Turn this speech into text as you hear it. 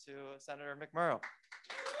to Senator McMorrow.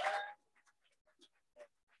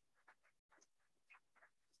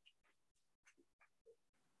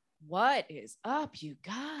 What is up, you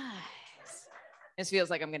guys? This feels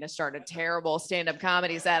like I'm going to start a terrible stand-up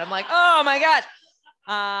comedy set. I'm like, oh my God.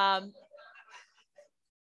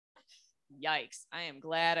 Yikes. I am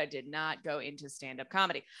glad I did not go into stand-up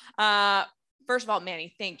comedy. First of all,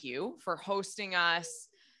 Manny, thank you for hosting us.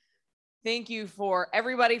 Thank you for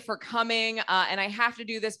everybody for coming. And I have to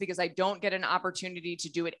do this because I don't get an opportunity to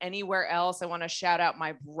do it anywhere else. I want to shout out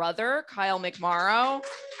my brother, Kyle McMorrow,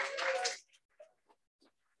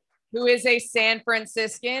 who is a San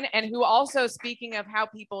Franciscan and who also, speaking of how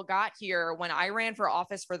people got here, when I ran for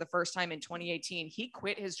office for the first time in 2018, he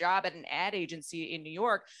quit his job at an ad agency in New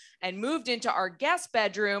York and moved into our guest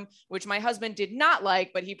bedroom, which my husband did not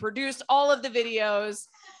like, but he produced all of the videos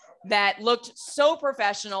that looked so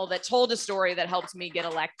professional, that told a story that helped me get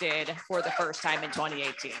elected for the first time in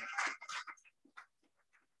 2018.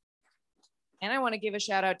 And I want to give a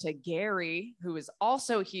shout out to Gary, who is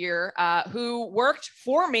also here, who worked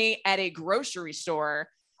for me at a grocery store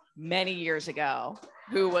many years ago,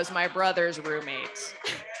 who was my brother's roommate.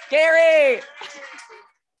 Gary!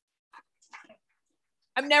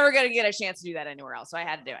 I'm never going to get a chance to do that anywhere else, so I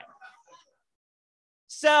had to do it.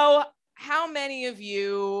 So how many of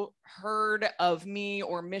you heard of me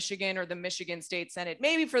or Michigan or the Michigan State Senate,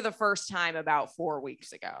 maybe for the first time about 4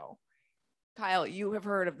 weeks ago? Kyle, you have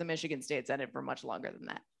heard of the Michigan State Senate for much longer than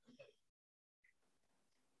that.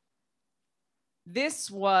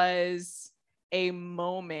 This was a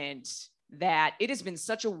moment that it has been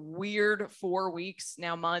such a weird 4 weeks,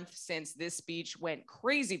 now month, since this speech went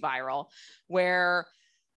crazy viral, where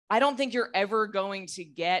I don't think you're ever going to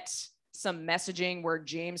get some messaging where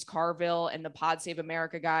James Carville and the Pod Save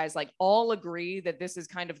America guys like all agree that this is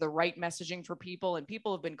kind of the right messaging for people. And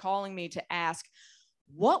people have been calling me to ask,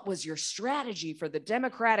 what was your strategy for the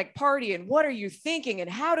Democratic Party? And what are you thinking? And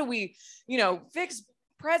how do we, fix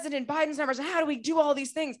President Biden's numbers? And how do we do all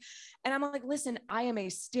these things? And I'm like, listen, I am a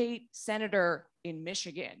state senator in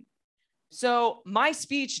Michigan. So my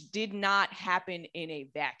speech did not happen in a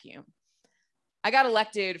vacuum. I got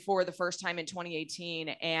elected for the first time in 2018,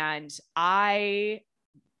 and I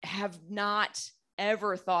have not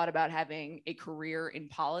ever thought about having a career in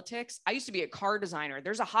politics. I used to be a car designer.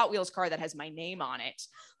 There's a Hot Wheels car that has my name on it.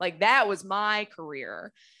 Like, that was my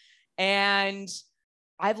career. And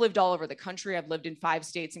I've lived all over the country. I've lived in 5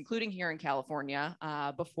 states, including here in California,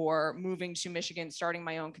 before moving to Michigan, starting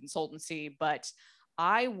my own consultancy. But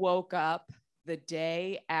I woke up the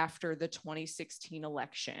day after the 2016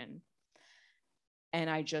 election, and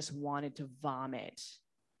I just wanted to vomit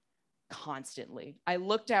constantly. I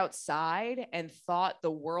looked outside and thought the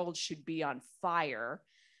world should be on fire.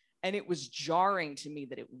 And it was jarring to me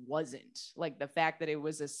that it wasn't. Like, the fact that it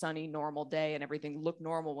was a sunny, normal day and everything looked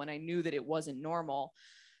normal when I knew that it wasn't normal.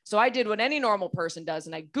 So I did what any normal person does,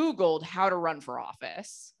 and I Googled how to run for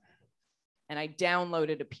office. And I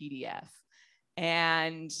downloaded a PDF.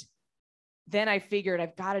 And then I figured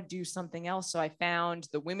I've got to do something else. So I found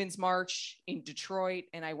the Women's March in Detroit,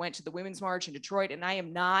 and I went to the Women's March in Detroit, and I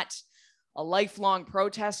am not a lifelong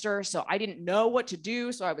protester, so I didn't know what to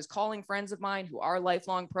do. So I was calling friends of mine who are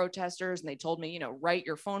lifelong protesters, and they told me, write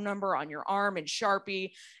your phone number on your arm in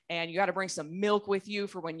Sharpie, and you got to bring some milk with you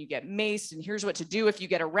for when you get maced, and here's what to do if you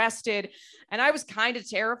get arrested. And I was kind of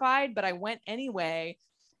terrified, but I went anyway.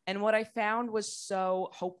 And what I found was so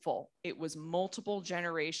hopeful. It was multiple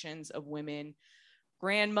generations of women,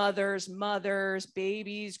 grandmothers, mothers,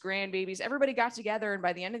 babies, grandbabies. Everybody got together, and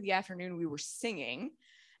by the end of the afternoon, we were singing.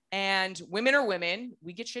 And women are women,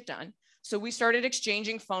 we get shit done. So we started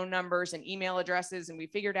exchanging phone numbers and email addresses, and we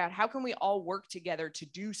figured out, how can we all work together to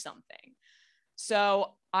do something?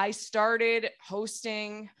 So I started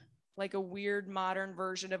hosting like a weird modern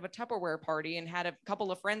version of a Tupperware party, and had a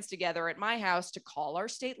couple of friends together at my house to call our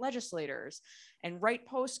state legislators and write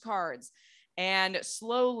postcards. And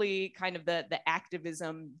slowly kind of the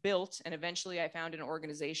activism built. And eventually I found an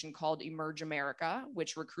organization called Emerge America,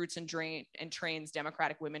 which recruits and trains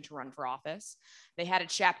Democratic women to run for office. They had a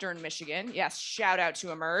chapter in Michigan. Yes, shout out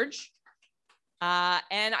to Emerge.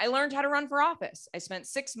 And I learned how to run for office. I spent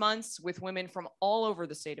 6 months with women from all over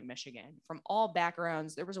the state of Michigan, from all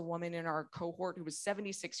backgrounds. There was a woman in our cohort who was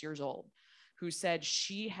 76 years old, who said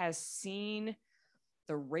she has seen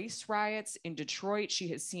the race riots in Detroit. She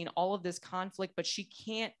has seen all of this conflict, but she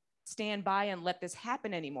can't stand by and let this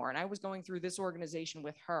happen anymore. And I was going through this organization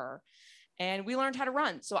with her, and we learned how to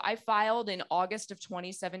run. So I filed in August of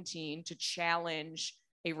 2017 to challenge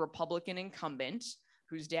a Republican incumbent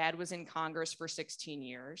whose dad was in Congress for 16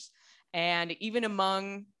 years. And even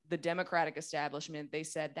among the Democratic establishment, they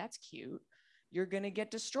said, that's cute. You're going to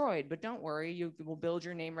get destroyed, but don't worry, you will build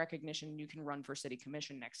your name recognition. You can run for city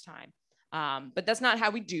commission next time. But that's not how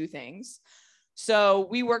we do things. So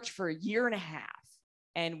we worked for a year and a half,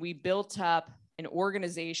 and we built up an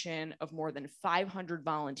organization of more than 500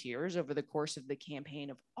 volunteers over the course of the campaign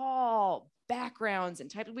of all backgrounds and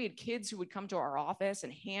types. We had kids who would come to our office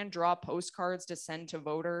and hand draw postcards to send to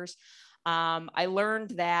voters. I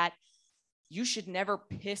learned that you should never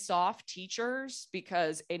piss off teachers,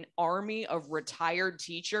 because an army of retired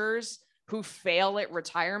teachers who fail at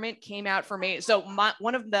retirement came out for me. So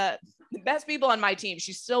one of the best people on my team,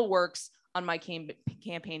 she still works on my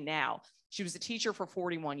campaign now. She was a teacher for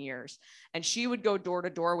 41 years, and she would go door to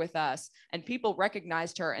door with us, and people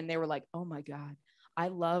recognized her and they were like, oh my God, I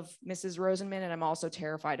love Mrs. Rosenman, and I'm also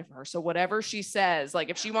terrified of her. So whatever she says, like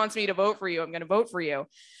if she wants me to vote for you, I'm going to vote for you.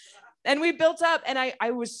 And we built up, and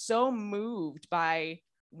I was so moved by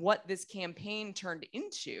what this campaign turned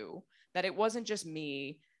into that it wasn't just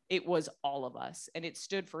me, it was all of us, and it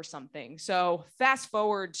stood for something. So fast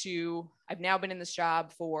forward to, I've now been in this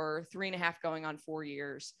job for 3.5 going on 4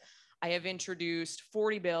 years. I have introduced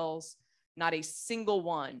 40 bills. Not a single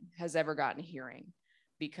one has ever gotten a hearing,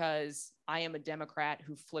 because I am a Democrat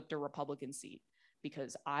who flipped a Republican seat,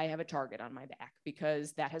 because I have a target on my back,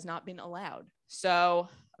 because that has not been allowed. So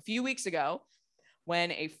a few weeks ago,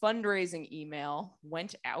 when a fundraising email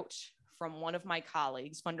went out from one of my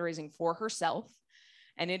colleagues fundraising for herself,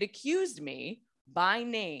 and it accused me by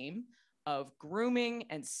name of grooming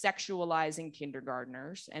and sexualizing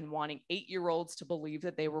kindergartners and wanting 8-year-olds to believe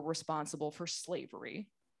that they were responsible for slavery,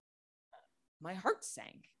 my heart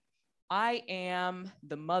sank. I am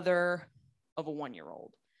the mother of a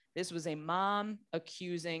 1-year-old. This was a mom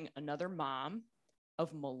accusing another mom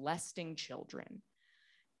of molesting children.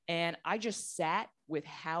 And I just sat with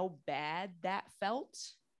how bad that felt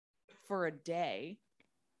for a day.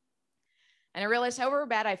 And I realized however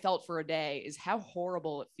bad I felt for a day is how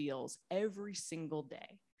horrible it feels every single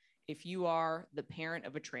day. If you are the parent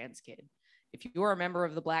of a trans kid, if you are a member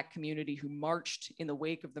of the Black community who marched in the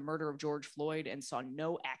wake of the murder of George Floyd and saw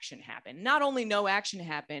no action happen, not only no action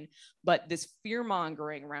happen, but this fear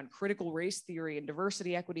mongering around critical race theory and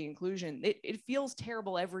diversity, equity, inclusion, it feels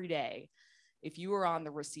terrible every day if you are on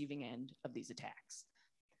the receiving end of these attacks.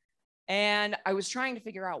 And I was trying to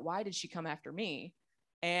figure out, why did she come after me?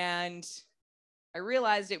 And I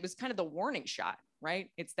realized it was kind of the warning shot, right?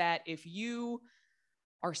 It's that if you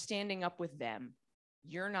are standing up with them,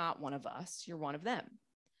 you're not one of us, you're one of them.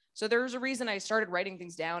 So there's a reason I started writing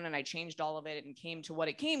things down, and I changed all of it and came to what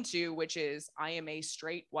it came to, which is I am a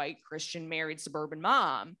straight, white, Christian, married, suburban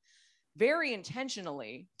mom, very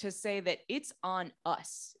intentionally, to say that it's on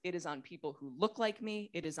us. It is on people who look like me.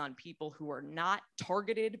 It is on people who are not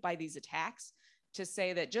targeted by these attacks, to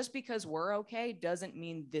say that just because we're okay doesn't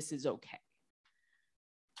mean this is okay.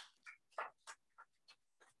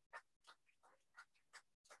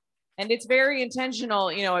 And it's very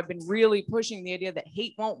intentional. You know, I've been really pushing the idea that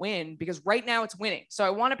hate won't win, because right now it's winning. So I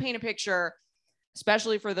want to paint a picture,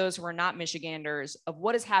 especially for those who are not Michiganders, of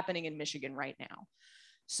what is happening in Michigan right now.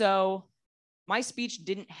 So my speech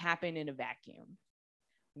didn't happen in a vacuum.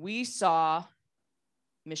 We saw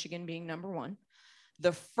Michigan being number one.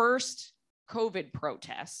 The first COVID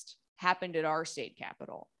protest happened at our state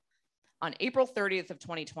capitol. On April 30th of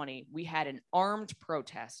 2020, we had an armed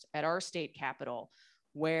protest at our state capitol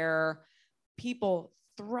where people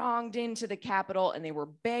thronged into the Capitol and they were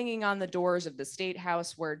banging on the doors of the State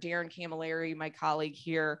House, where Darrin Camilleri, my colleague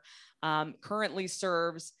here, currently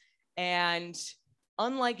serves. And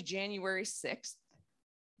unlike January 6th,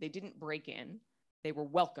 they didn't break in, they were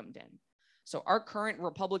welcomed in. So our current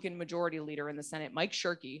Republican majority leader in the Senate, Mike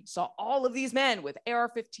Shirkey, saw all of these men with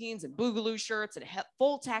AR-15s and Boogaloo shirts and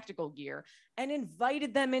full tactical gear and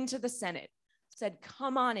invited them into the Senate, said,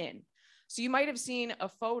 come on in. So you might have seen a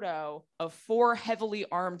photo of 4 heavily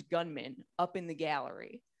armed gunmen up in the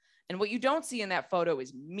gallery. And what you don't see in that photo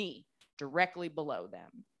is me directly below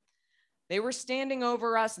them. They were standing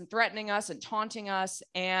over us and threatening us and taunting us.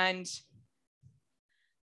 And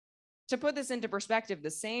to put this into perspective, the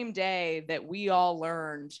same day that we all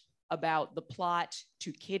learned about the plot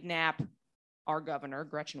to kidnap our governor,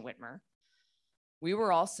 Gretchen Whitmer, we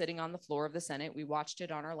were all sitting on the floor of the Senate. We watched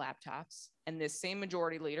it on our laptops. And this same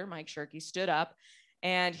majority leader, Mike Shirkey, stood up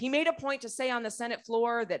and he made a point to say on the Senate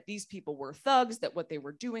floor that these people were thugs, that what they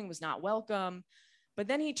were doing was not welcome. But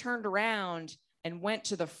then he turned around and went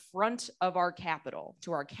to the front of our Capitol,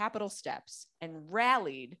 to our Capitol steps, and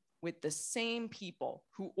rallied with the same people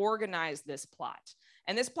who organized this plot.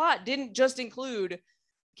 And this plot didn't just include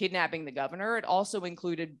kidnapping the governor. It also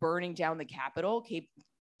included burning down the Capitol,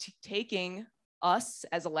 taking us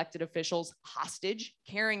as elected officials hostage,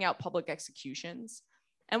 carrying out public executions.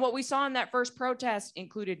 And what we saw in that first protest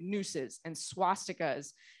included nooses and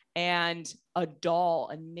swastikas and a doll,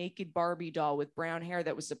 a naked Barbie doll with brown hair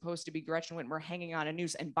that was supposed to be Gretchen Whitmer hanging on a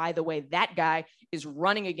noose. And by the way, that guy is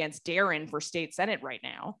running against Darrin for state senate right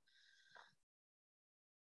now.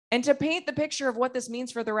 And to paint the picture of what this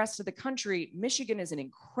means for the rest of the country, Michigan is an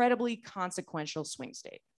incredibly consequential swing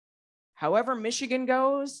state. However Michigan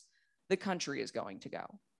goes, the country is going to go.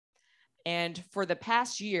 And for the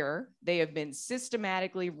past year, they have been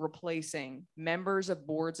systematically replacing members of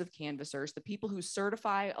boards of canvassers, the people who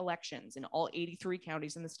certify elections in all 83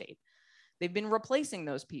 counties in the state. They've been replacing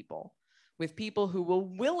those people with people who will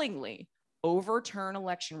willingly overturn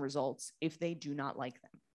election results if they do not like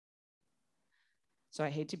them. So I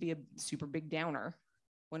hate to be a super big downer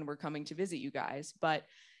when we're coming to visit you guys, but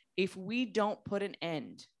if we don't put an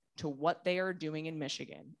end to what they are doing in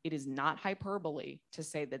Michigan, it is not hyperbole to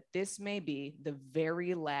say that this may be the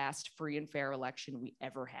very last free and fair election we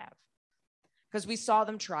ever have. Because we saw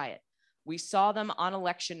them try it. We saw them on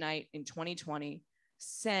election night in 2020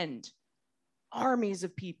 send armies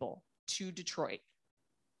of people to Detroit,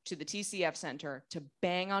 to the TCF Center, to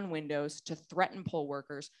bang on windows, to threaten poll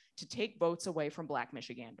workers, to take votes away from Black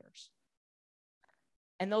Michiganders.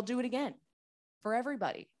 And they'll do it again for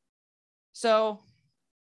everybody. So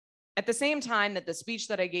at the same time that the speech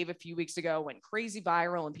that I gave a few weeks ago went crazy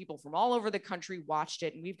viral and people from all over the country watched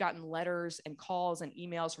it, and we've gotten letters and calls and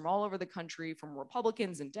emails from all over the country from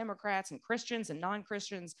Republicans and Democrats and Christians and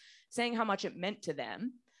non-Christians saying how much it meant to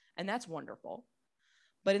them, and that's wonderful.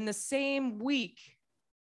 But in the same week,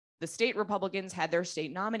 the state Republicans had their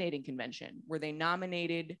state nominating convention where they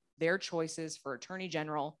nominated their choices for Attorney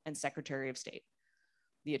General and Secretary of State.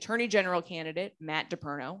 The Attorney General candidate, Matt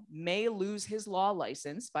DePerno, may lose his law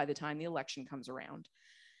license by the time the election comes around.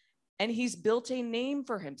 And he's built a name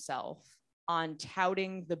for himself on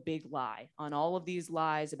touting the big lie, on all of these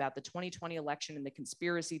lies about the 2020 election and the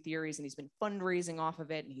conspiracy theories. And he's been fundraising off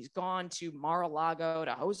of it. And he's gone to Mar-a-Lago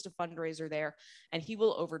to host a fundraiser there, and he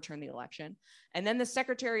will overturn the election. And then the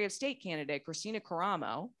Secretary of State candidate, Christina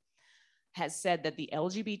Caramo, has said that the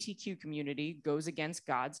LGBTQ community goes against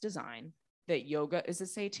God's design, that yoga is a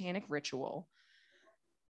satanic ritual,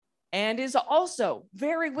 and is also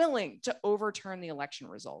very willing to overturn the election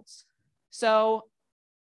results. So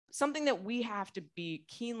something that we have to be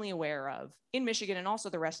keenly aware of in Michigan and also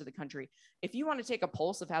the rest of the country, if you want to take a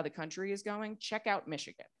pulse of how the country is going, check out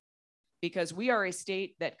Michigan, because we are a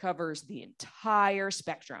state that covers the entire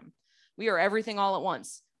spectrum. We are everything all at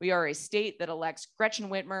once. We are a state that elects Gretchen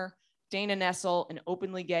Whitmer, Dana Nessel, an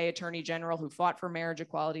openly gay attorney general who fought for marriage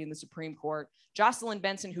equality in the Supreme Court, Jocelyn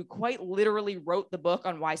Benson, who quite literally wrote the book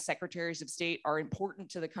on why secretaries of state are important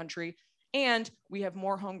to the country, and we have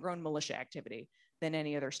more homegrown militia activity than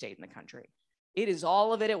any other state in the country. It is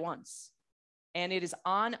all of it at once, and it is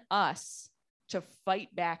on us to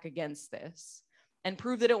fight back against this and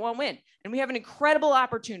prove that it won't win. And we have an incredible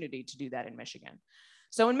opportunity to do that in Michigan.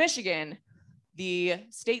 So in Michigan, the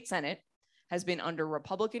state Senate has been under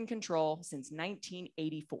Republican control since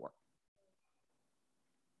 1984.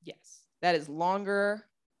 Yes, that is longer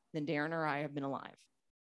than Darrin or I have been alive.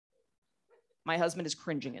 My husband is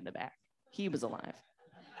cringing in the back. He was alive.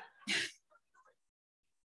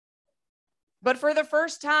 But for the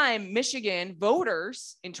first time, Michigan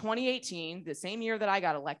voters in 2018, the same year that I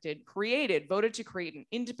got elected, voted to create an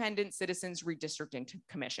independent citizens redistricting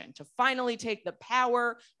commission to finally take the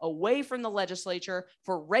power away from the legislature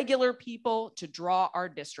for regular people to draw our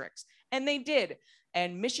districts. And they did.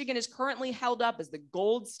 And Michigan is currently held up as the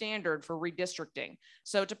gold standard for redistricting.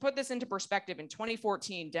 So to put this into perspective, in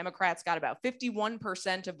 2014, Democrats got about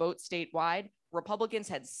 51% of votes statewide. Republicans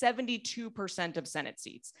had 72% of Senate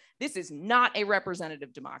seats. This is not a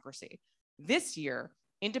representative democracy. This year,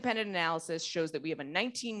 independent analysis shows that we have a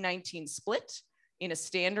 19-19 split in a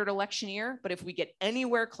standard election year, but if we get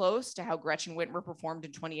anywhere close to how Gretchen Whitmer performed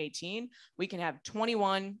in 2018, we can have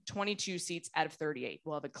 21, 22 seats out of 38.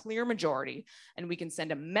 We'll have a clear majority, and we can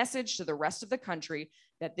send a message to the rest of the country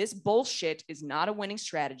that this bullshit is not a winning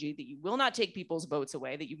strategy, that you will not take people's votes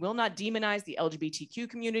away, that you will not demonize the LGBTQ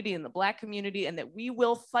community and the Black community, and that we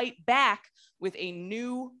will fight back with a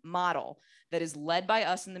new model that is led by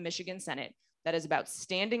us in the Michigan Senate, that is about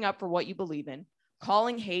standing up for what you believe in,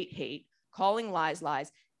 calling hate, hate, calling lies, lies,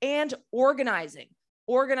 and organizing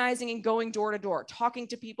and going door to door, talking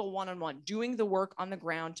to people one-on-one, doing the work on the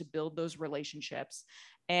ground to build those relationships.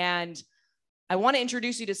 And I want to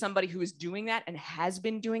introduce you to somebody who is doing that and has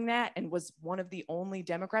been doing that and was one of the only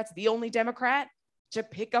Democrats, the only Democrat to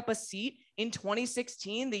pick up a seat in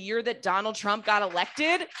 2016, the year that Donald Trump got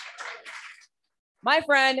elected? My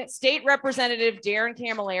friend, State Representative Darrin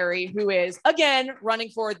Camilleri, who is, again, running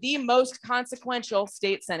for the most consequential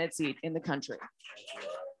state Senate seat in the country.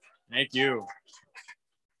 Thank you.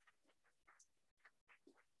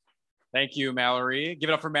 Thank you, Mallory. Give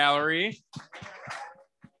it up for Mallory.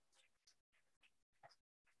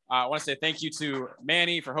 I want to say thank you to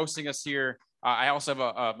Manny for hosting us here. I also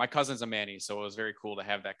have my cousin's a Manny, so it was very cool to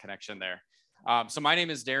have that connection there. So my name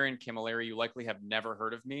is Darrin Camilleri. You likely have never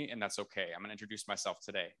heard of me, and that's okay. I'm gonna introduce myself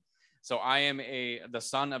today. So I am the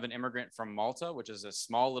son of an immigrant from Malta, which is a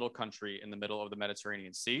small little country in the middle of the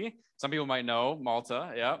Mediterranean Sea. Some people might know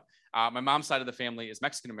Malta, yeah. My mom's side of the family is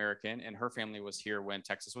Mexican-American, and her family was here when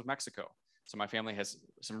Texas was Mexico. So my family has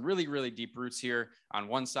some really, really deep roots here on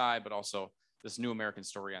one side, but also this new American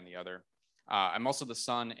story on the other. I'm also the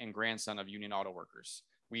son and grandson of union auto workers.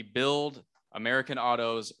 We build American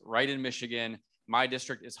autos right in Michigan. My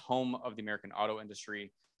district is home of the American auto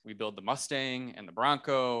industry. We build the Mustang and the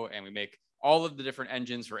Bronco, and we make all of the different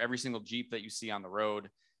engines for every single Jeep that you see on the road.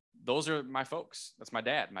 Those are my folks. That's my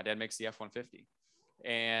dad. My dad makes the F-150.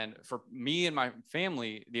 And for me and my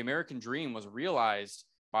family, the American dream was realized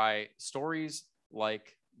by stories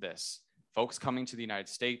like this. Folks coming to the United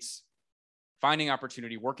States, finding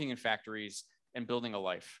opportunity, working in factories, and building a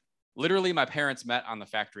life. Literally, my parents met on the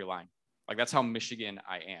factory line. Like, that's how Michigan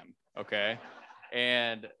I am, okay?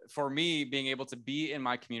 And for me, being able to be in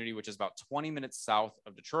my community, which is about 20 minutes south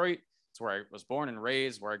of Detroit, it's where I was born and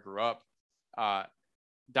raised, where I grew up.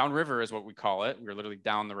 Downriver is what we call it. We're literally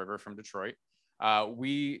down the river from Detroit.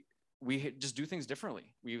 We just do things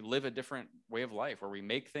differently. We live a different way of life where we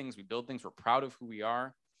make things, we build things, we're proud of who we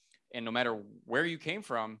are. And no matter where you came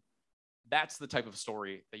from, that's the type of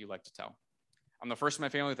story that you like to tell. I'm the first in my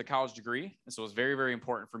family with a college degree. And so it was very, very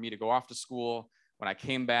important for me to go off to school. When I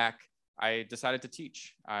came back, I decided to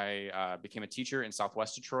teach. I became a teacher in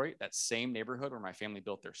Southwest Detroit, that same neighborhood where my family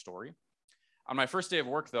built their story. On my first day of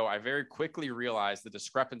work, though, I very quickly realized the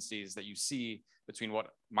discrepancies that you see between what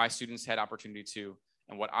my students had opportunity to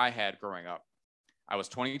and what I had growing up. I was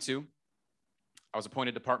 22. I was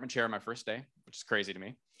appointed department chair on my first day, which is crazy to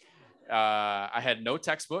me. I had no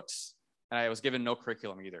textbooks, and I was given no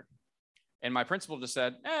curriculum either. And my principal just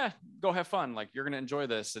said, go have fun. Like, you're going to enjoy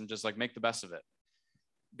this and just like make the best of it.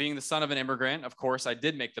 Being the son of an immigrant, of course, I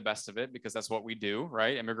did make the best of it because that's what we do,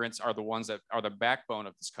 right? Immigrants are the ones that are the backbone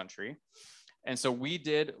of this country. And so we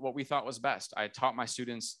did what we thought was best. I taught my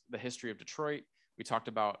students the history of Detroit. We talked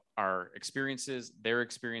about our experiences, their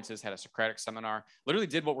experiences, had a Socratic seminar, literally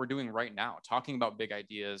did what we're doing right now, talking about big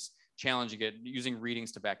ideas, challenging it, using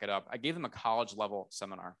readings to back it up. I gave them a college level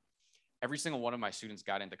seminar. Every single one of my students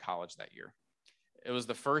got into college that year. It was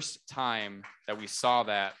the first time that we saw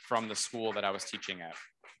that from the school that I was teaching at.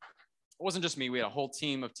 It wasn't just me. We had a whole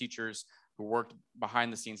team of teachers who worked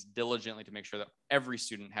behind the scenes diligently to make sure that every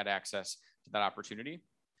student had access to that opportunity.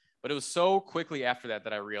 But it was so quickly after that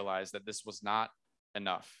that I realized that this was not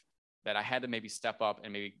enough, that I had to maybe step up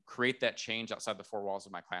and maybe create that change outside the four walls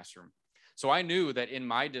of my classroom. So I knew that in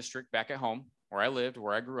my district back at home, where I lived,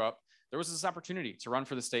 where I grew up, there was this opportunity to run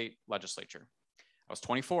for the state legislature. I was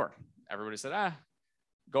 24. Everybody said,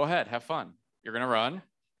 go ahead, have fun. You're going to run.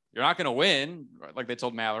 You're not going to win, like they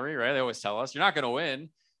told Mallory, right? They always tell us, you're not going to win.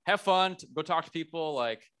 Have fun. Go talk to people.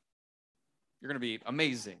 Like, you're going to be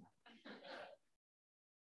amazing.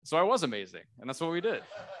 So I was amazing, and that's what we did.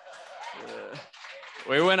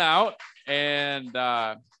 We went out, and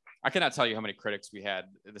I cannot tell you how many critics we had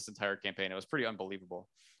this entire campaign. It was pretty unbelievable.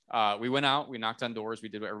 We went out, we knocked on doors, we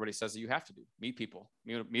did what everybody says that you have to do. Meet people,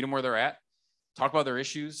 meet them where they're at, talk about their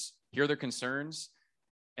issues, hear their concerns.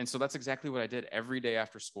 And so that's exactly what I did every day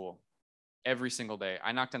after school, every single day.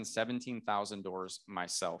 I knocked on 17,000 doors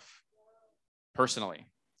myself, personally.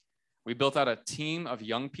 We built out a team of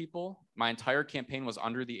young people. My entire campaign was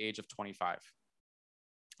under the age of 25.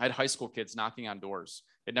 I had high school kids knocking on doors.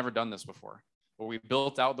 They'd never done this before. But we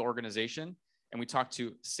built out the organization, and we talked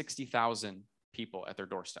to 60,000 people at their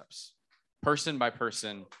doorsteps, person by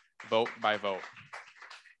person, vote by vote.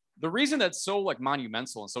 The reason that's so like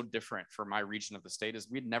monumental and so different for my region of the state is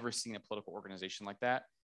we'd never seen a political organization like that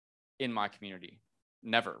in my community.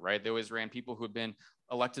 Never, right? They always ran people who had been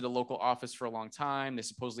elected to local office for a long time. They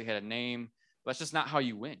supposedly had a name. That's just not how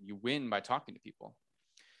you win. You win by talking to people.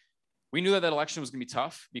 We knew that that election was going to be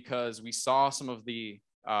tough because we saw some of the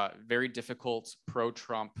very difficult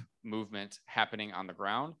pro-Trump movement happening on the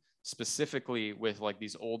ground, specifically with like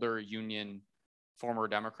these older union former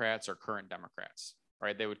Democrats or current Democrats,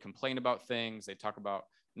 right? They would complain about things. They'd talk about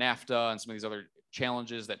NAFTA and some of these other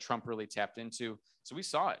challenges that Trump really tapped into. So we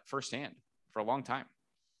saw it firsthand for a long time.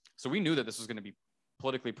 So we knew that this was going to be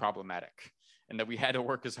politically problematic and that we had to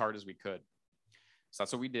work as hard as we could. So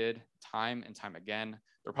that's what we did time and time again.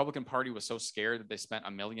 The Republican Party was so scared that they spent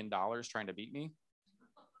 $1 million trying to beat me.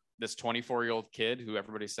 This 24-year-old kid who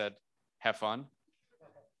everybody said, have fun.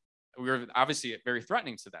 We were obviously very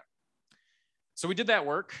threatening to them. So we did that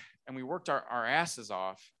work and we worked our asses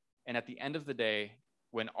off. And at the end of the day,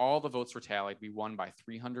 when all the votes were tallied, we won by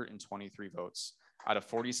 323 votes out of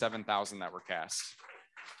 47,000 that were cast.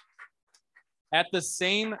 At the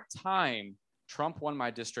same time, Trump won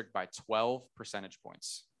my district by 12 percentage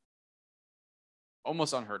points.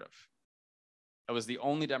 Almost unheard of. I was the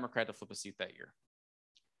only Democrat to flip a seat that year.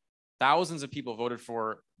 Thousands of people voted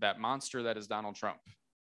for that monster that is Donald Trump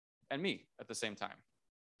and me at the same time.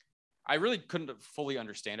 I really couldn't fully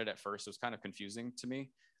understand it at first. It was kind of confusing to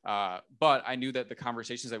me. But I knew that the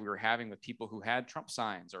conversations that we were having with people who had Trump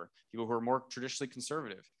signs or people who were more traditionally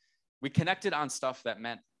conservative, we connected on stuff that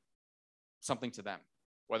meant something to them,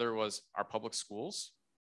 whether it was our public schools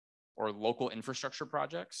or local infrastructure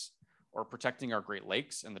projects or protecting our Great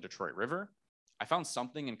Lakes and the Detroit River. I found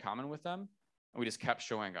something in common with them, and we just kept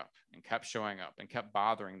showing up and kept showing up and kept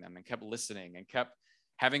bothering them and kept listening and kept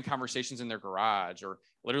having conversations in their garage or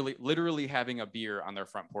literally having a beer on their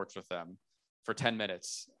front porch with them for 10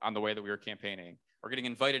 minutes on the way that we were campaigning, or getting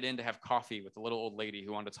invited in to have coffee with a little old lady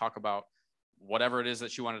who wanted to talk about whatever it is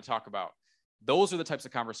that she wanted to talk about. Those are the types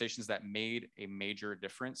of conversations that made a major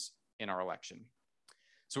difference in our election.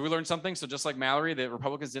 So we learned something. So just like Mallory, the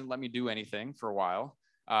Republicans didn't let me do anything for a while.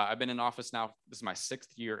 I've been in office now. This is my 6th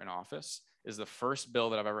year in office. This is the first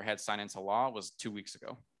bill that I've ever had signed into law was 2 weeks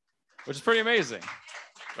ago, which is pretty amazing.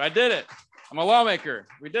 But I did it. I'm a lawmaker.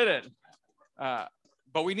 We did it.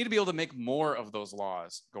 But we need to be able to make more of those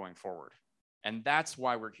laws going forward. And that's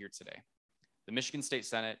why we're here today. The Michigan State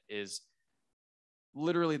Senate is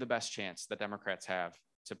literally the best chance that Democrats have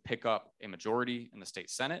to pick up a majority in the state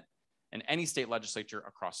Senate and any state legislature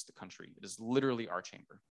across the country. It is literally our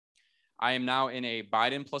chamber. I am now in a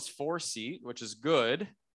Biden +4 seat, which is good,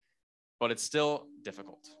 but it's still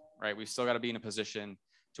difficult, right? We've still got to be in a position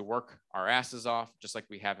to work our asses off, just like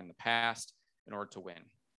we have in the past, in order to win.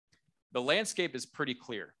 The landscape is pretty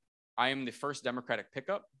clear. I am the first Democratic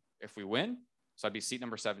pickup if we win, so I'd be seat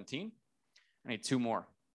number 17. I need 2 more.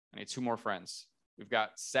 I need 2 more friends. We've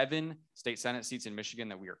got 7 state Senate seats in Michigan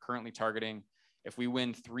that we are currently targeting. If we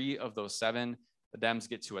win 3 of those 7, the Dems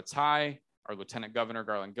get to a tie. Our Lieutenant Governor,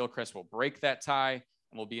 Garland Gilchrist, will break that tie,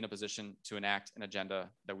 and we'll be in a position to enact an agenda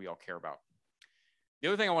that we all care about. The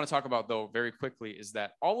other thing I want to talk about, though, very quickly is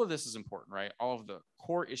that all of this is important, right? All of the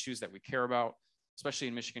core issues that we care about, especially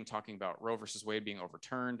in Michigan, talking about Roe versus Wade being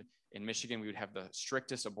overturned. In Michigan, we would have the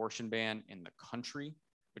strictest abortion ban in the country,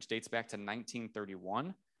 which dates back to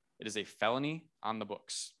 1931. It is a felony on the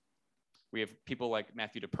books. We have people like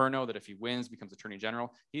Matthew DePerno that if he wins, becomes Attorney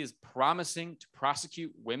General. He is promising to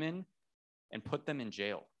prosecute women and put them in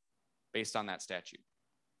jail based on that statute.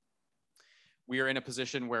 We are in a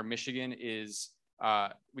position where Michigan is,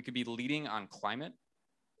 we could be leading on climate,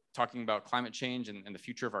 talking about climate change and the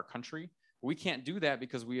future of our country. But we can't do that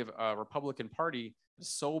because we have a Republican Party that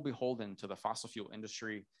is so beholden to the fossil fuel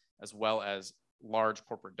industry as well as large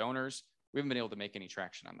corporate donors. We haven't been able to make any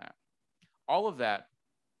traction on that. All of that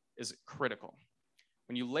is critical.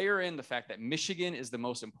 When you layer in the fact that Michigan is the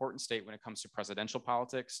most important state when it comes to presidential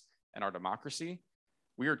politics and our democracy,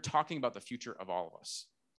 we are talking about the future of all of us.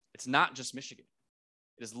 It's not just Michigan.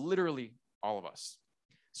 It is literally all of us.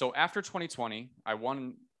 So after 2020, I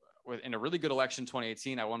won in a really good election.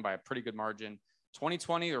 2018, I won by a pretty good margin.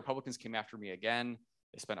 2020, the Republicans came after me again.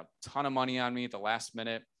 They spent a ton of money on me at the last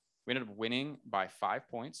minute. We ended up winning by 5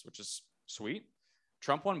 points, which is sweet.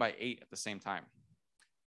 Trump won by 8 at the same time.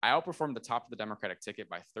 I outperformed the top of the Democratic ticket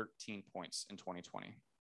by 13 points in 2020.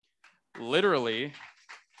 Literally,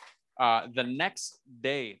 the next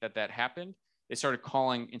day that happened, they started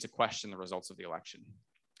calling into question the results of the election.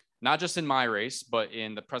 Not just in my race, but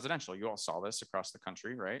in the presidential. You all saw this across the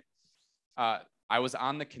country, right? I was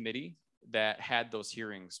on the committee that had those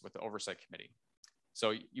hearings with the Oversight Committee.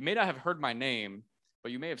 So you may not have heard my name,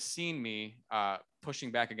 but you may have seen me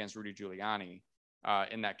pushing back against Rudy Giuliani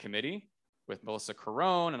in that committee with Melissa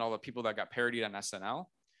Huron and all the people that got parodied on SNL.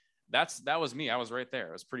 That was me. I was right there.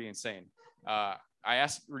 It was pretty insane. I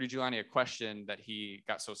asked Rudy Giuliani a question that he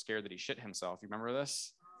got so scared that he shit himself. You remember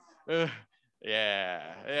this?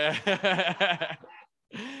 Yeah.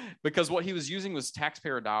 Because what he was using was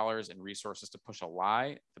taxpayer dollars and resources to push a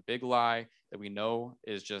lie, the big lie that we know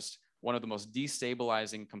is just one of the most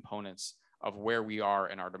destabilizing components of where we are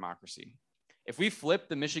in our democracy. If we flip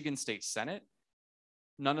the Michigan State Senate,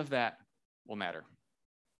 none of that will matter.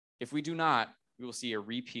 If we do not, we will see a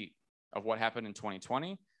repeat of what happened in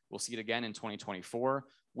 2020. We'll see it again in 2024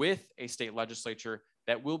 with a state legislature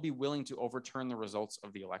that will be willing to overturn the results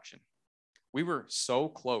of the election. We were so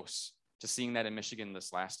close to seeing that in Michigan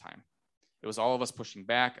this last time. It was all of us pushing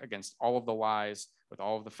back against all of the lies with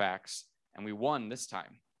all of the facts, and we won this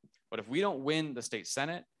time. But if we don't win the state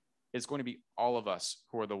Senate, it's going to be all of us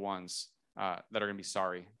who are the ones that are going to be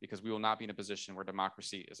sorry, because we will not be in a position where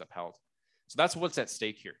democracy is upheld. So that's what's at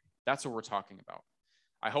stake here. That's what we're talking about.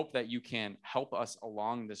 I hope that you can help us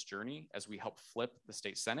along this journey as we help flip the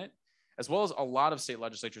state Senate, as well as a lot of state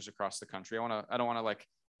legislatures across the country. I don't want to like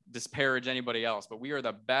disparage anybody else, but we are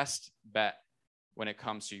the best bet when it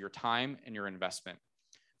comes to your time and your investment.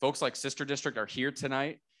 Folks like Sister District are here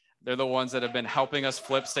tonight. They're the ones that have been helping us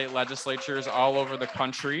flip state legislatures all over the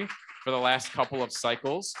country for the last couple of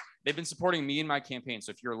cycles. They've been supporting me in my campaign.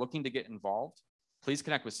 So if you're looking to get involved, please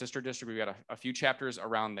connect with Sister District. We've got a few chapters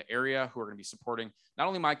around the area who are going to be supporting not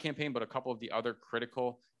only my campaign, but a couple of the other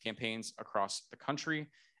critical campaigns across the country. If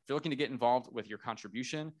you're looking to get involved with your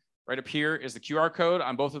contribution, right up here is the QR code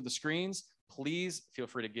on both of the screens. Please feel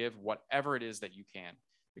free to give whatever it is that you can,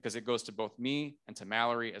 because it goes to both me and to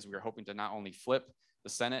Mallory, as we are hoping to not only flip the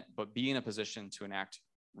Senate, but be in a position to enact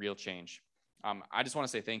real change. I just want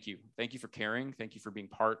to say thank you. Thank you for caring. Thank you for being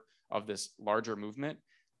part of this larger movement.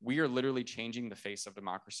 We are literally changing the face of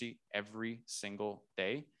democracy every single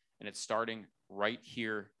day, and it's starting right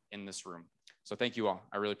here in this room. So thank you all.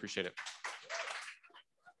 I really appreciate it.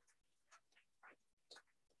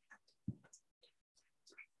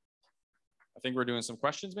 I think we're doing some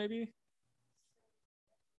questions maybe.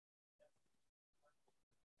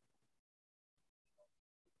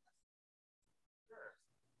 Sure.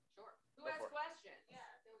 Who has questions? Yeah,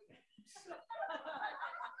 there we go.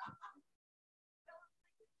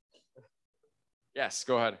 Yes,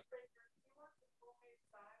 go ahead.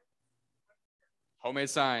 Homemade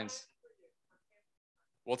signs.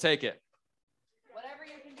 We'll take it. Whatever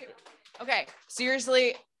you can do. Okay,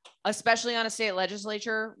 seriously, especially on a state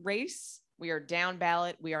legislature race, we are down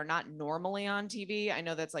ballot. We are not normally on TV. I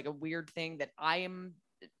know that's like a weird thing that I am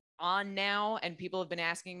on now, and people have been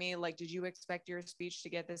asking me, like, did you expect your speech to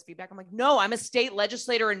get this feedback? I'm like, no, I'm a state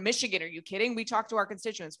legislator in Michigan. Are you kidding? We talk to our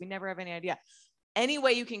constituents. We never have any idea. Any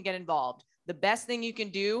way you can get involved. The best thing you can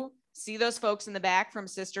do, see those folks in the back from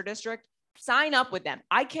Sister District, sign up with them.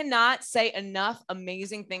 I cannot say enough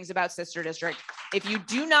amazing things about Sister District. If you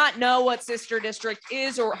do not know what Sister District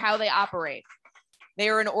is or how they operate, they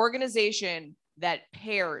are an organization that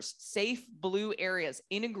pairs safe blue areas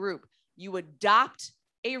in a group. You adopt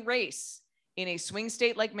a race in a swing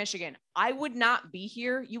state like Michigan. I would not be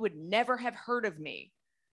here. You would never have heard of me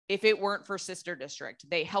if it weren't for Sister District.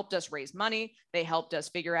 They helped us raise money. They helped us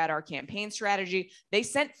figure out our campaign strategy. They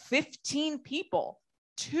sent 15 people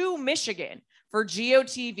to Michigan for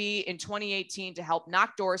GOTV in 2018 to help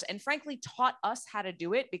knock doors, and frankly taught us how to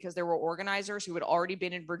do it, because there were organizers who had already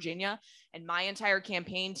been in Virginia, and my entire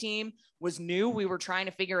campaign team was new. We were trying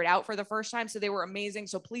to figure it out for the first time. So they were amazing.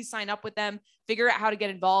 So please sign up with them, figure out how to get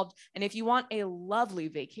involved. And if you want a lovely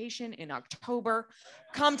vacation in October,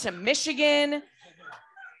 come to Michigan.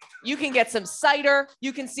 You can get some cider,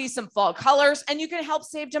 you can see some fall colors, and you can help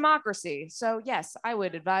save democracy. So yes, I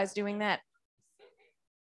would advise doing that.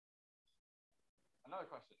 Another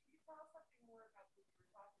question.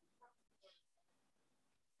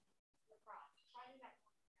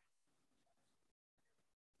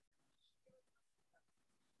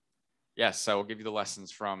 Yes, I will give you the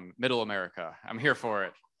lessons from Middle America. I'm here for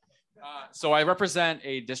it. So I represent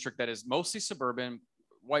a district that is mostly suburban,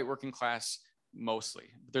 white working class, mostly.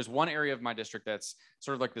 There's one area of my district that's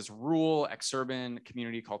sort of like this rural exurban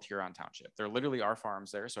community called Huron Township. There literally are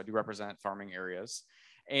farms there, so I do represent farming areas.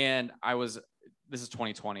 And this is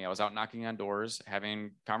 2020, I was out knocking on doors,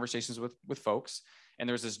 having conversations with folks, and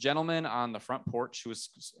there was this gentleman on the front porch who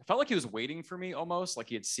felt like he was waiting for me almost, like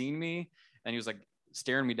he had seen me, and he was like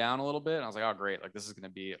staring me down a little bit. And I was like, oh, great, like this is going to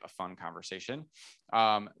be a fun conversation.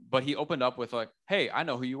 But he opened up with like, hey, I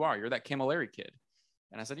know who you are. You're that Camilleri kid.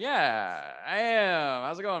 And I said, yeah, I am.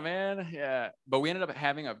 How's it going, man? Yeah. But we ended up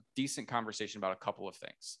having a decent conversation about a couple of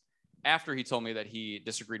things. After he told me that he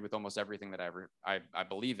disagreed with almost everything that I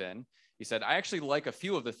believe in, he said, I actually like a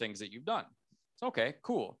few of the things that you've done. It's okay,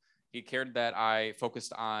 cool. He cared that I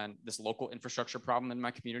focused on this local infrastructure problem in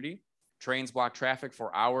my community. Trains block traffic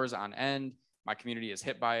for hours on end. My community is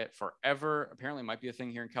hit by it forever. Apparently it might be a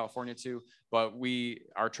thing here in California too, but we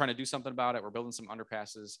are trying to do something about it. We're building some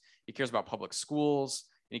underpasses. He cares about public schools,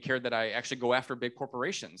 and he cared that I actually go after big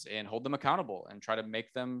corporations and hold them accountable and try to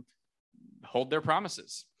make them hold their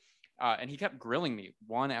promises. And he kept grilling me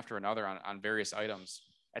one after another on various items.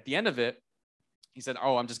 At the end of it, he said,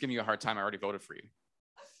 "Oh, I'm just giving you a hard time. I already voted for you."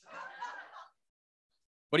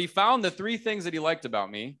 But he found the 3 things that he liked about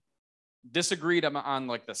me, disagreed on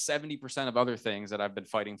like the 70% of other things that I've been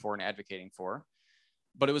fighting for and advocating for.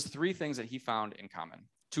 But it was 3 things that he found in common.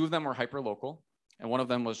 2 of them were hyper-local, and one of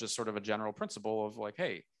them was just sort of a general principle of like,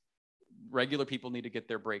 hey, regular people need to get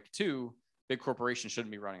their break too. Big corporations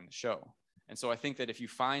shouldn't be running the show. And so I think that if you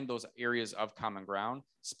find those areas of common ground,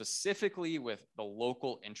 specifically with the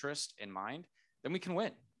local interest in mind, then we can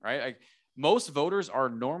win, right? Like, most voters are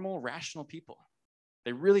normal, rational people.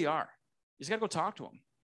 They really are. You just got to go talk to them,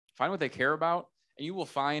 find what they care about, and you will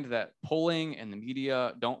find that polling and the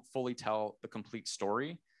media don't fully tell the complete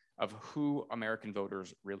story of who American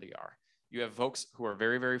voters really are. You have folks who are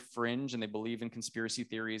very, very fringe and they believe in conspiracy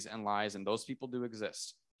theories and lies, and those people do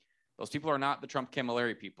exist. Those people are not the Trump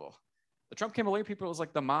Camilleri people. The Trump Camilleri people is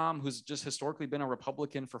like the mom who's just historically been a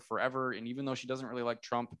Republican for forever, and even though she doesn't really like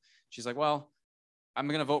Trump, she's like, well, I'm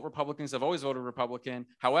going to vote Republican because I've always voted Republican.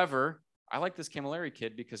 However, I like this Camilleri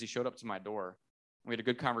kid because he showed up to my door. We had a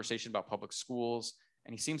good conversation about public schools,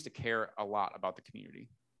 and he seems to care a lot about the community.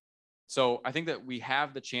 So I think that we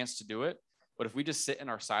have the chance to do it, but if we just sit in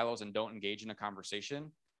our silos and don't engage in a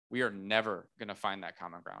conversation, we are never going to find that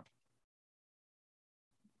common ground.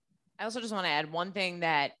 I also just want to add one thing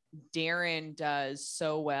that Darrin does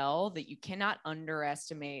so well that you cannot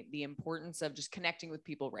underestimate the importance of just connecting with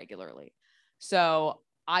people regularly. So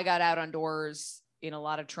I got out on doors in a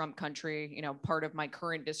lot of Trump country. You know, part of my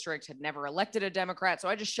current district had never elected a Democrat. So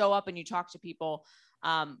I just show up and you talk to people.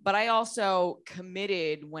 But I also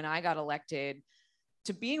committed when I got elected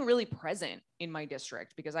to being really present in my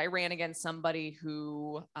district, because I ran against somebody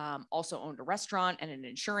who also owned a restaurant and an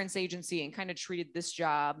insurance agency and kind of treated this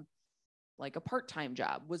job like a part-time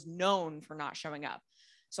job, was known for not showing up.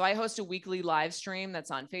 So I host a weekly live stream that's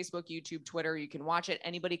on Facebook, YouTube, Twitter. You can watch it.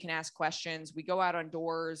 Anybody can ask questions. We go out on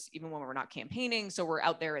doors even when we're not campaigning. So we're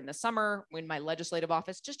out there in the summer in my legislative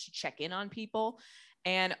office just to check in on people.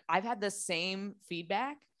 And I've had the same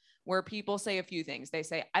feedback where people say a few things. They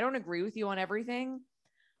say, I don't agree with you on everything,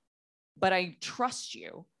 but I trust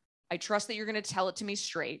you. I trust that you're going to tell it to me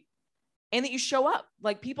straight and that you show up.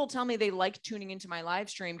 Like, people tell me they like tuning into my live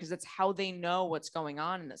stream because it's how they know what's going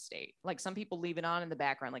on in the state. Like, some people leave it on in the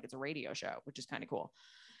background like it's a radio show, which is kind of cool.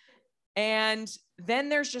 And then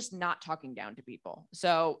there's just not talking down to people.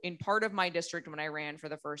 So in part of my district, when I ran for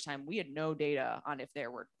the first time, we had no data on if there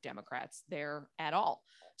were Democrats there at all.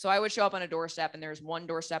 So I would show up on a doorstep, and there's one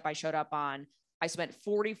doorstep I showed up on. I spent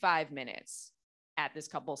 45 minutes at this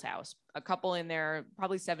couple's house, a couple in their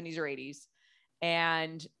probably 70s or 80s.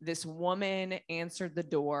 And this woman answered the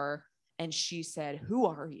door and she said, "Who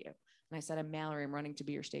are you?" And I said, "I'm Mallory. I'm running to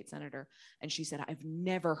be your state senator." And she said, "I've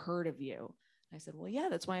never heard of you." I said, "Well, yeah,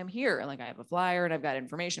 that's why I'm here. Like, I have a flyer and I've got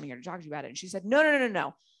information. I'm here to talk to you about it." And she said,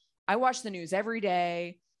 No. I watch the news every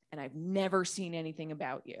day and I've never seen anything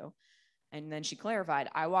about you." And then she clarified,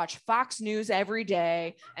 "I watch Fox News every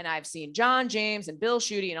day and I've seen John James and Bill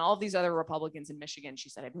Schuette and all of these other Republicans in Michigan." She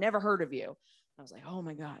said, "I've never heard of you." I was like, oh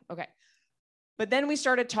my God. Okay. But then we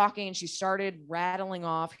started talking and she started rattling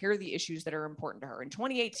off, here are the issues that are important to her. In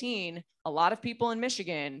 2018, a lot of people in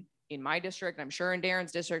Michigan, in my district, I'm sure in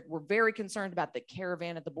Darrin's district, were very concerned about the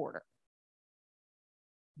caravan at the border.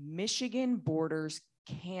 Michigan borders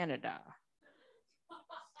Canada.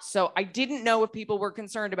 So I didn't know if people were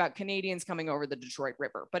concerned about Canadians coming over the Detroit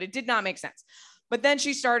River, but it did not make sense. But then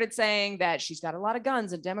she started saying that she's got a lot of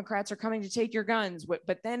guns and Democrats are coming to take your guns.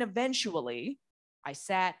 But then eventually I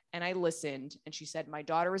sat and I listened, and she said, "My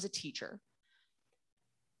daughter is a teacher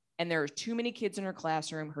and there are too many kids in her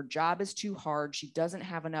classroom. Her job is too hard. She doesn't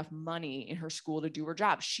have enough money in her school to do her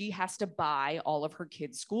job. She has to buy all of her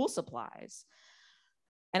kids' school supplies."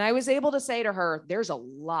 And I was able to say to her, there's a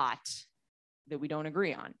lot that we don't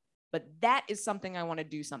agree on, but that is something I want to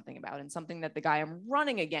do something about, and something that the guy I'm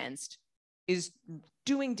running against is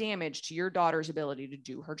doing damage to your daughter's ability to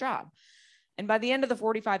do her job. And by the end of the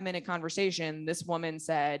 45-minute conversation, this woman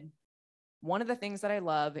said, "One of the things that I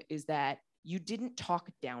love is that you didn't talk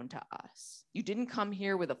down to us. You didn't come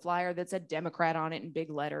here with a flyer that said Democrat on it in big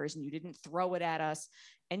letters, and you didn't throw it at us,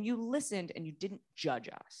 and you listened and you didn't judge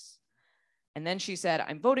us." And then she said,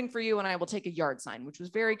 "I'm voting for you and I will take a yard sign," which was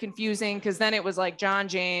very confusing because then it was like John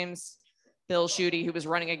James, Bill Schuette, who was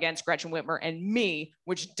running against Gretchen Whitmer, and me,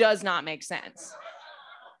 which does not make sense.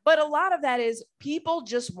 But a lot of that is people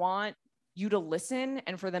just want you to listen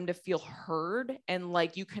and for them to feel heard and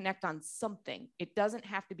like you connect on something. It doesn't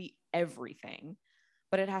have to be everything,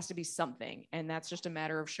 but it has to be something. And that's just a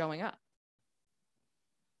matter of showing up.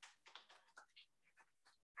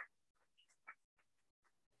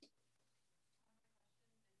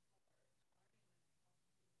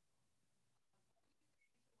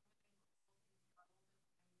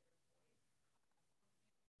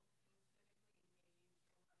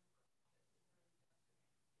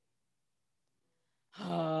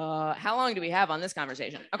 How long do we have on this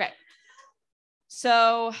conversation? Okay.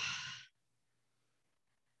 So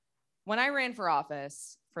when I ran for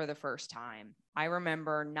office for the first time, I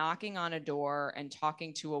remember knocking on a door and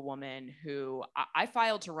talking to a woman who I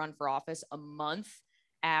filed to run for office a month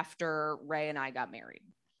after Ray and I got married.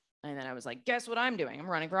 And then I was like, guess what I'm doing? I'm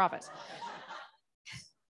running for office.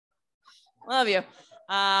 Love you.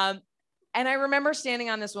 And I remember standing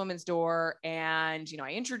on this woman's door and,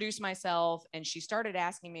 I introduced myself and she started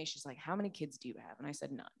asking me, she's like, how many kids do you have? And I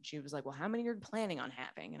said, none. She was like, well, how many are you planning on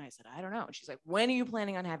having? And I said, I don't know. And she's like, when are you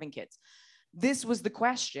planning on having kids? This was the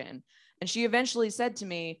question. And she eventually said to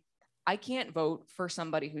me, I can't vote for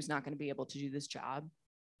somebody who's not going to be able to do this job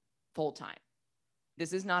full time.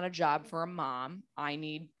 This is not a job for a mom. I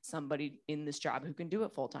need somebody in this job who can do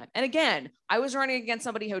it full time. And again, I was running against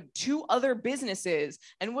somebody who had 2 other businesses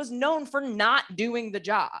and was known for not doing the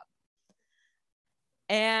job.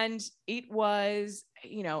 And it was,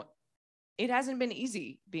 it hasn't been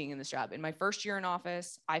easy being in this job. In my first year in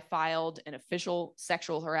office, I filed an official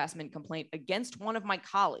sexual harassment complaint against one of my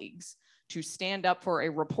colleagues to stand up for a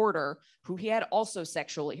reporter who he had also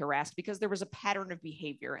sexually harassed because there was a pattern of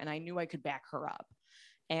behavior and I knew I could back her up.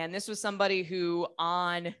 And this was somebody who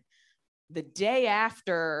on the day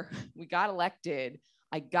after we got elected,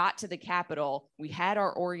 I got to the Capitol, we had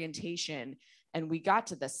our orientation and we got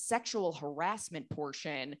to the sexual harassment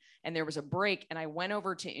portion and there was a break and I went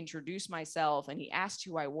over to introduce myself and he asked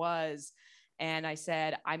who I was. And I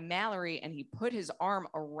said, I'm Mallory. And he put his arm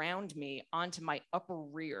around me onto my upper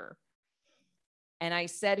rear. And I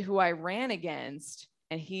said who I ran against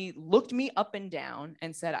and he looked me up and down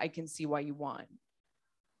and said, I can see why you won.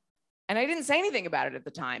 And I didn't say anything about it at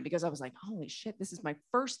the time because I was like, holy shit, this is my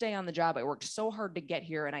first day on the job. I worked so hard to get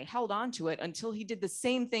here and I held on to it until he did the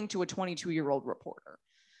same thing to a 22-year-old reporter.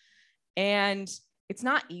 And it's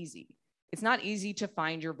not easy. It's not easy to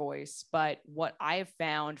find your voice, but what I have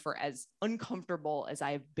found for as uncomfortable as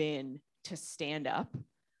I have been to stand up,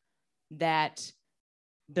 that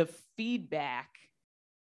the feedback,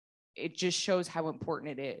 it just shows how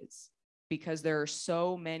important it is. Because there are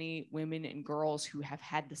so many women and girls who have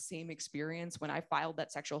had the same experience. When I filed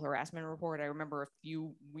that sexual harassment report, I remember a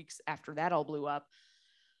few weeks after that all blew up.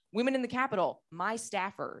 Women in the Capitol, my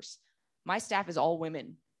staff is all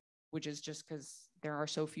women, which is just because there are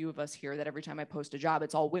so few of us here that every time I post a job,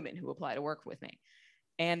 it's all women who apply to work with me.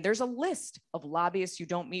 And there's a list of lobbyists you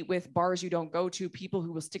don't meet with, bars you don't go to, people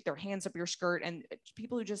who will stick their hands up your skirt, and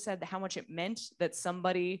people who just said how much it meant that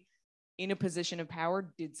somebody in a position of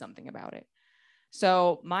power did something about it.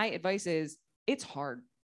 So my advice is it's hard,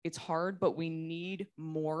 but we need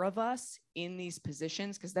more of us in these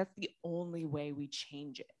positions because that's the only way we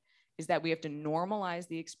change it, is that we have to normalize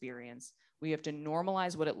the experience. We have to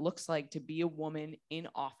normalize what it looks like to be a woman in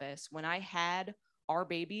office. When I had our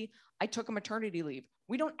baby, I took a maternity leave.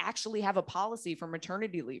 We don't actually have a policy for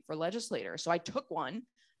maternity leave for legislators. So I took one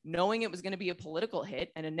knowing it was going to be a political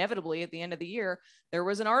hit. And inevitably at the end of the year, there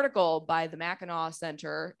was an article by the Mackinac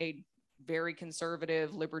Center, a very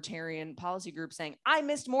conservative libertarian policy group, saying, I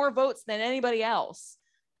missed more votes than anybody else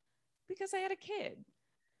because I had a kid.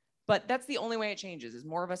 But that's the only way it changes, is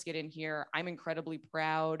more of us get in here. I'm incredibly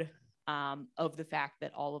proud of the fact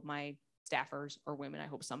that all of my staffers are women. I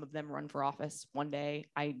hope some of them run for office one day.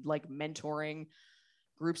 I like mentoring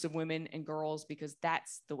groups of women and girls because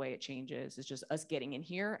that's the way it changes. It's just us getting in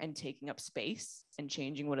here and taking up space and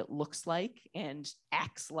changing what it looks like and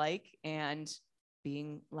acts like and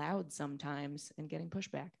being loud sometimes and getting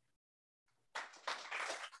pushback.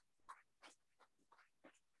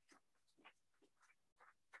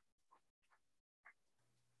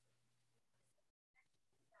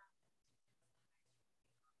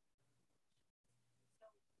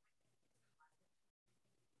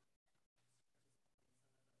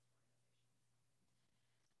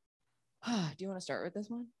 Do you want to start with this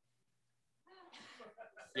one?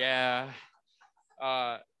 Yeah.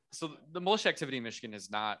 So the militia activity in Michigan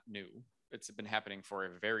is not new. It's been happening for a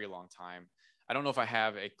very long time. I don't know if I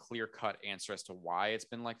have a clear-cut answer as to why it's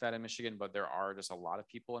been like that in Michigan, but there are just a lot of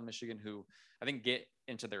people in Michigan who I think get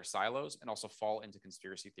into their silos and also fall into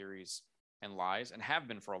conspiracy theories and lies, and have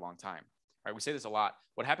been for a long time. Right? We say this a lot.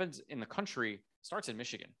 What happens in the country starts in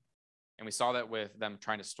Michigan. And we saw that with them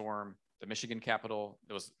trying to storm the Michigan Capitol.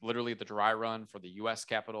 It was literally the dry run for the US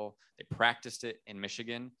Capitol. They practiced it in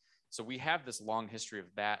Michigan. So we have this long history of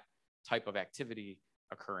that type of activity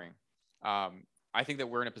occurring. I think that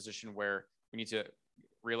we're in a position where we need to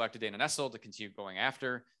re-elect Dana Nessel to continue going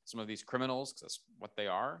after some of these criminals, because that's what they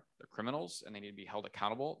are. They're criminals, and they need to be held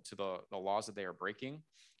accountable to the laws that they are breaking.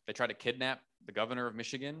 They tried to kidnap the governor of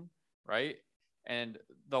Michigan, right? And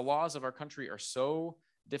the laws of our country are so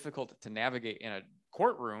difficult to navigate in a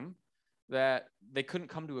courtroom that they couldn't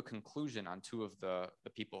come to a conclusion on two of the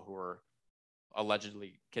people who were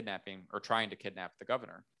allegedly kidnapping or trying to kidnap the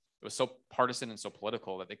governor. It was so partisan and so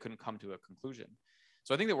political that they couldn't come to a conclusion.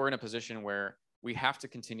 So I think that we're in a position where we have to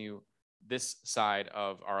continue this side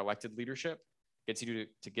of our elected leadership, continue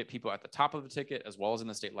to get people at the top of the ticket, as well as in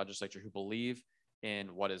the state legislature, who believe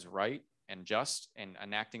in what is right and just and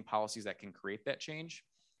enacting policies that can create that change.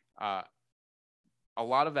 A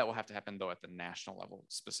lot of that will have to happen, though, at the national level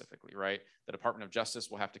specifically, right? The Department of Justice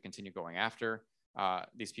will have to continue going after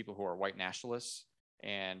these people who are white nationalists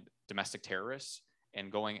and domestic terrorists, and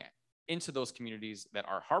going into those communities that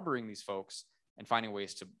are harboring these folks and finding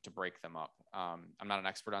ways to break them up. I'm not an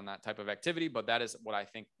expert on that type of activity, but that is what I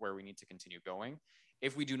think where we need to continue going.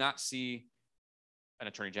 If we do not see an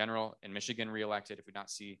attorney general in Michigan reelected, if we do not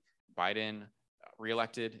see Biden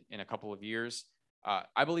reelected in a couple of years,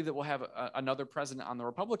 I believe that we'll have another president on the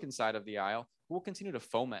Republican side of the aisle who will continue to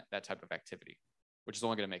foment that type of activity, which is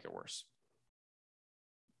only going to make it worse.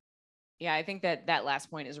 Yeah, I think that that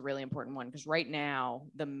last point is a really important one, because right now,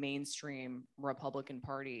 the mainstream Republican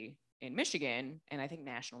Party in Michigan, and I think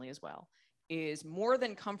nationally as well, is more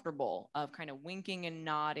than comfortable of kind of winking and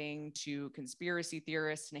nodding to conspiracy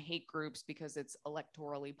theorists and hate groups because it's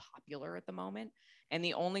electorally popular at the moment. And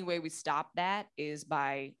the only way we stop that is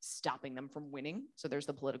by stopping them from winning. So there's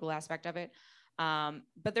the political aspect of it.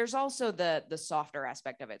 But there's also the softer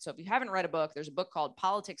aspect of it. So if you haven't read a book, there's a book called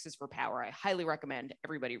Politics is for Power. I highly recommend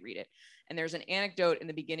everybody read it. And there's an anecdote in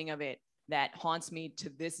the beginning of it that haunts me to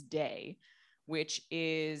this day, which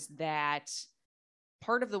is that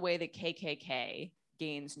part of the way that KKK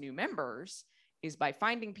gains new members is by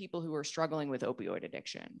finding people who are struggling with opioid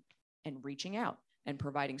addiction and reaching out and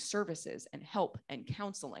providing services and help and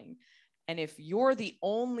counseling. And if you're the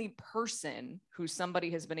only person who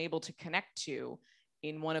somebody has been able to connect to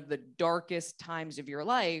in one of the darkest times of your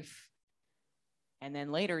life, and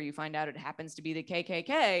then later you find out it happens to be the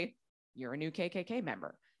KKK, you're a new KKK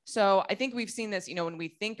member. So I think we've seen this, you know, when we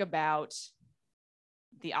think about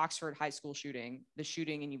the Oxford High School shooting, the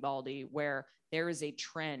shooting in Uvalde, where there is a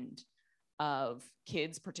trend of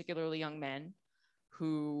kids, particularly young men,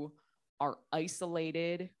 who are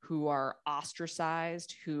isolated, who are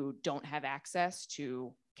ostracized, who don't have access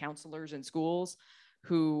to counselors in schools,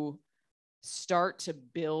 who start to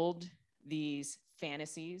build these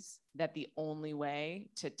fantasies that the only way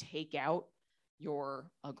to take out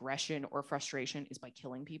your aggression or frustration is by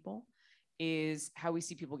killing people, is how we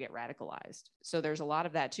see people get radicalized. So there's a lot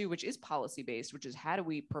of that too, which is policy-based, which is how do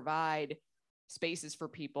we provide spaces for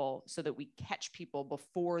people so that we catch people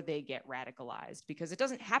before they get radicalized, because it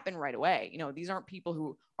doesn't happen right away. You know, these aren't people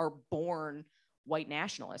who are born white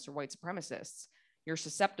nationalists or white supremacists. You're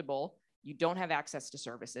susceptible, you don't have access to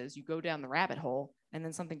services, you go down the rabbit hole, and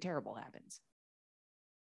then something terrible happens.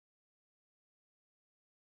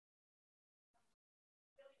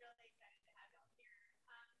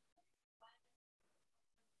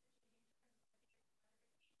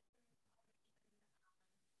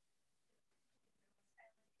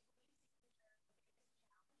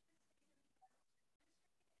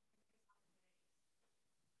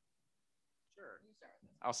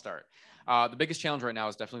 I'll start. The biggest challenge right now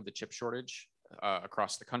is definitely the chip shortage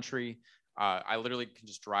across the country. I literally can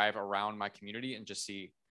just drive around my community and just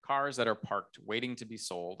see cars that are parked waiting to be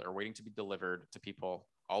sold or waiting to be delivered to people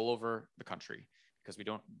all over the country because we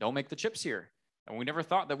don't make the chips here. And we never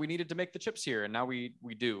thought that we needed to make the chips here, and now we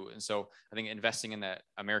do. And so I think investing in that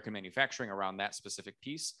American manufacturing around that specific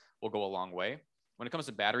piece will go a long way. When it comes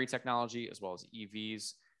to battery technology as well as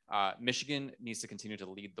EVs, Michigan needs to continue to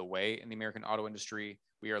lead the way in the American auto industry.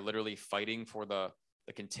 We are literally fighting for the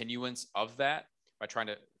continuance of that by trying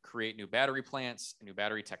to create new battery plants and new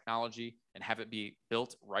battery technology and have it be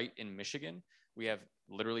built right in Michigan. We have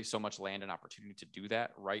literally so much land and opportunity to do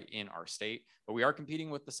that right in our state, but we are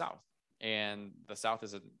competing with the South. And the South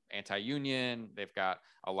is an anti-union. They've got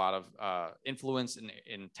a lot of influence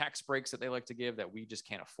in tax breaks that they like to give that we just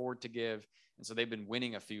can't afford to give. And so they've been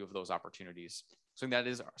winning a few of those opportunities. So that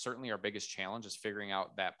is certainly our biggest challenge, is figuring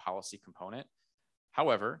out that policy component.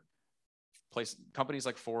 However, companies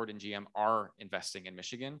like Ford and GM are investing in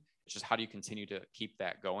Michigan. It's just how do you continue to keep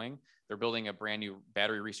that going? They're building a brand new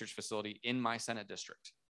battery research facility in my Senate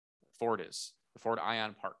district. Ford is, the Ford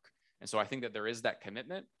Ion Park. And so I think that there is that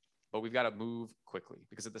commitment, but we've got to move quickly,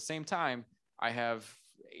 because at the same time, I have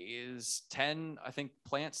 10, I think,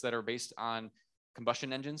 plants that are based on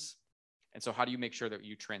combustion engines. And so how do you make sure that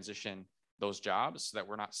you transition those jobs so that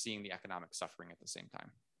we're not seeing the economic suffering at the same time?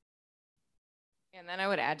 And then I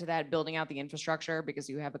would add to that, building out the infrastructure, because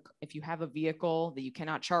if you have a vehicle that you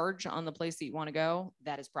cannot charge on the place that you want to go,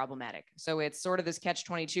 that is problematic. So it's sort of this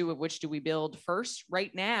catch-22 of which do we build first.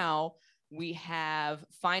 Right now, we have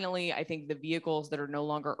finally, I think, the vehicles that are no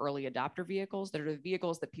longer early adopter vehicles, that are the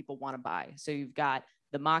vehicles that people want to buy. So you've got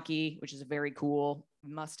the Mach-E, which is a very cool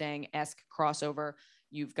Mustang-esque crossover.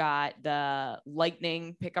 You've got the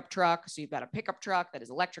Lightning pickup truck. So you've got a pickup truck that is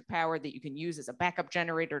electric powered that you can use as a backup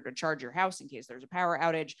generator to charge your house in case there's a power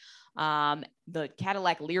outage. The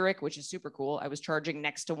Cadillac Lyric, which is super cool. I was charging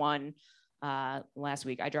next to one last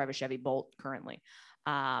week. I drive a Chevy Bolt currently.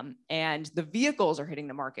 And the vehicles are hitting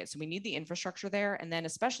the market. So we need the infrastructure there. And then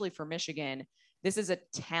especially for Michigan, this is a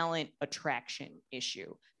talent attraction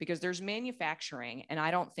issue because there's manufacturing. And I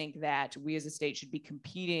don't think that we as a state should be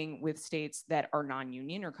competing with states that are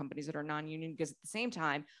non-union or companies that are non-union, because at the same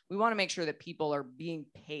time, we want to make sure that people are being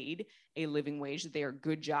paid a living wage, that they are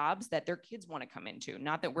good jobs that their kids want to come into,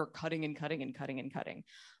 not that we're cutting and cutting and cutting and cutting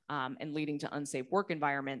and leading to unsafe work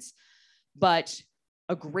environments. But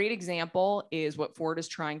a great example is what Ford is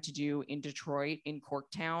trying to do in Detroit, in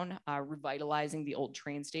Corktown, revitalizing the old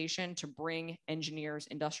train station to bring engineers,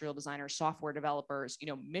 industrial designers, software developers. You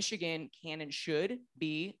know, Michigan can and should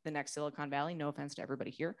be the next Silicon Valley. No offense to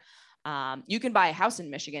everybody here. You can buy a house in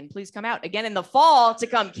Michigan. Please come out again in the fall to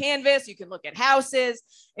come canvas. You can look at houses.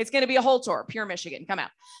 It's going to be a whole tour, pure Michigan. Come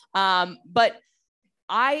out. But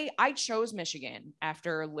I chose Michigan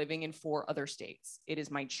after living in 4 other states. It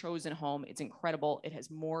is my chosen home. It's incredible. It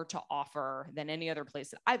has more to offer than any other place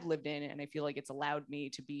that I've lived in. And I feel like it's allowed me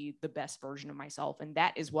to be the best version of myself. And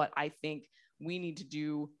that is what I think we need to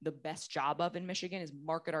do the best job of in Michigan, is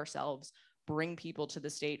market ourselves, bring people to the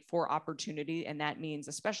state for opportunity. And that means,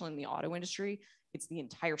 especially in the auto industry, it's the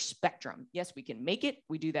entire spectrum. Yes, we can make it.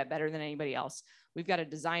 We do that better than anybody else. We've got to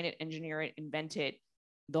design it, engineer it, invent it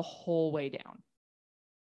the whole way down.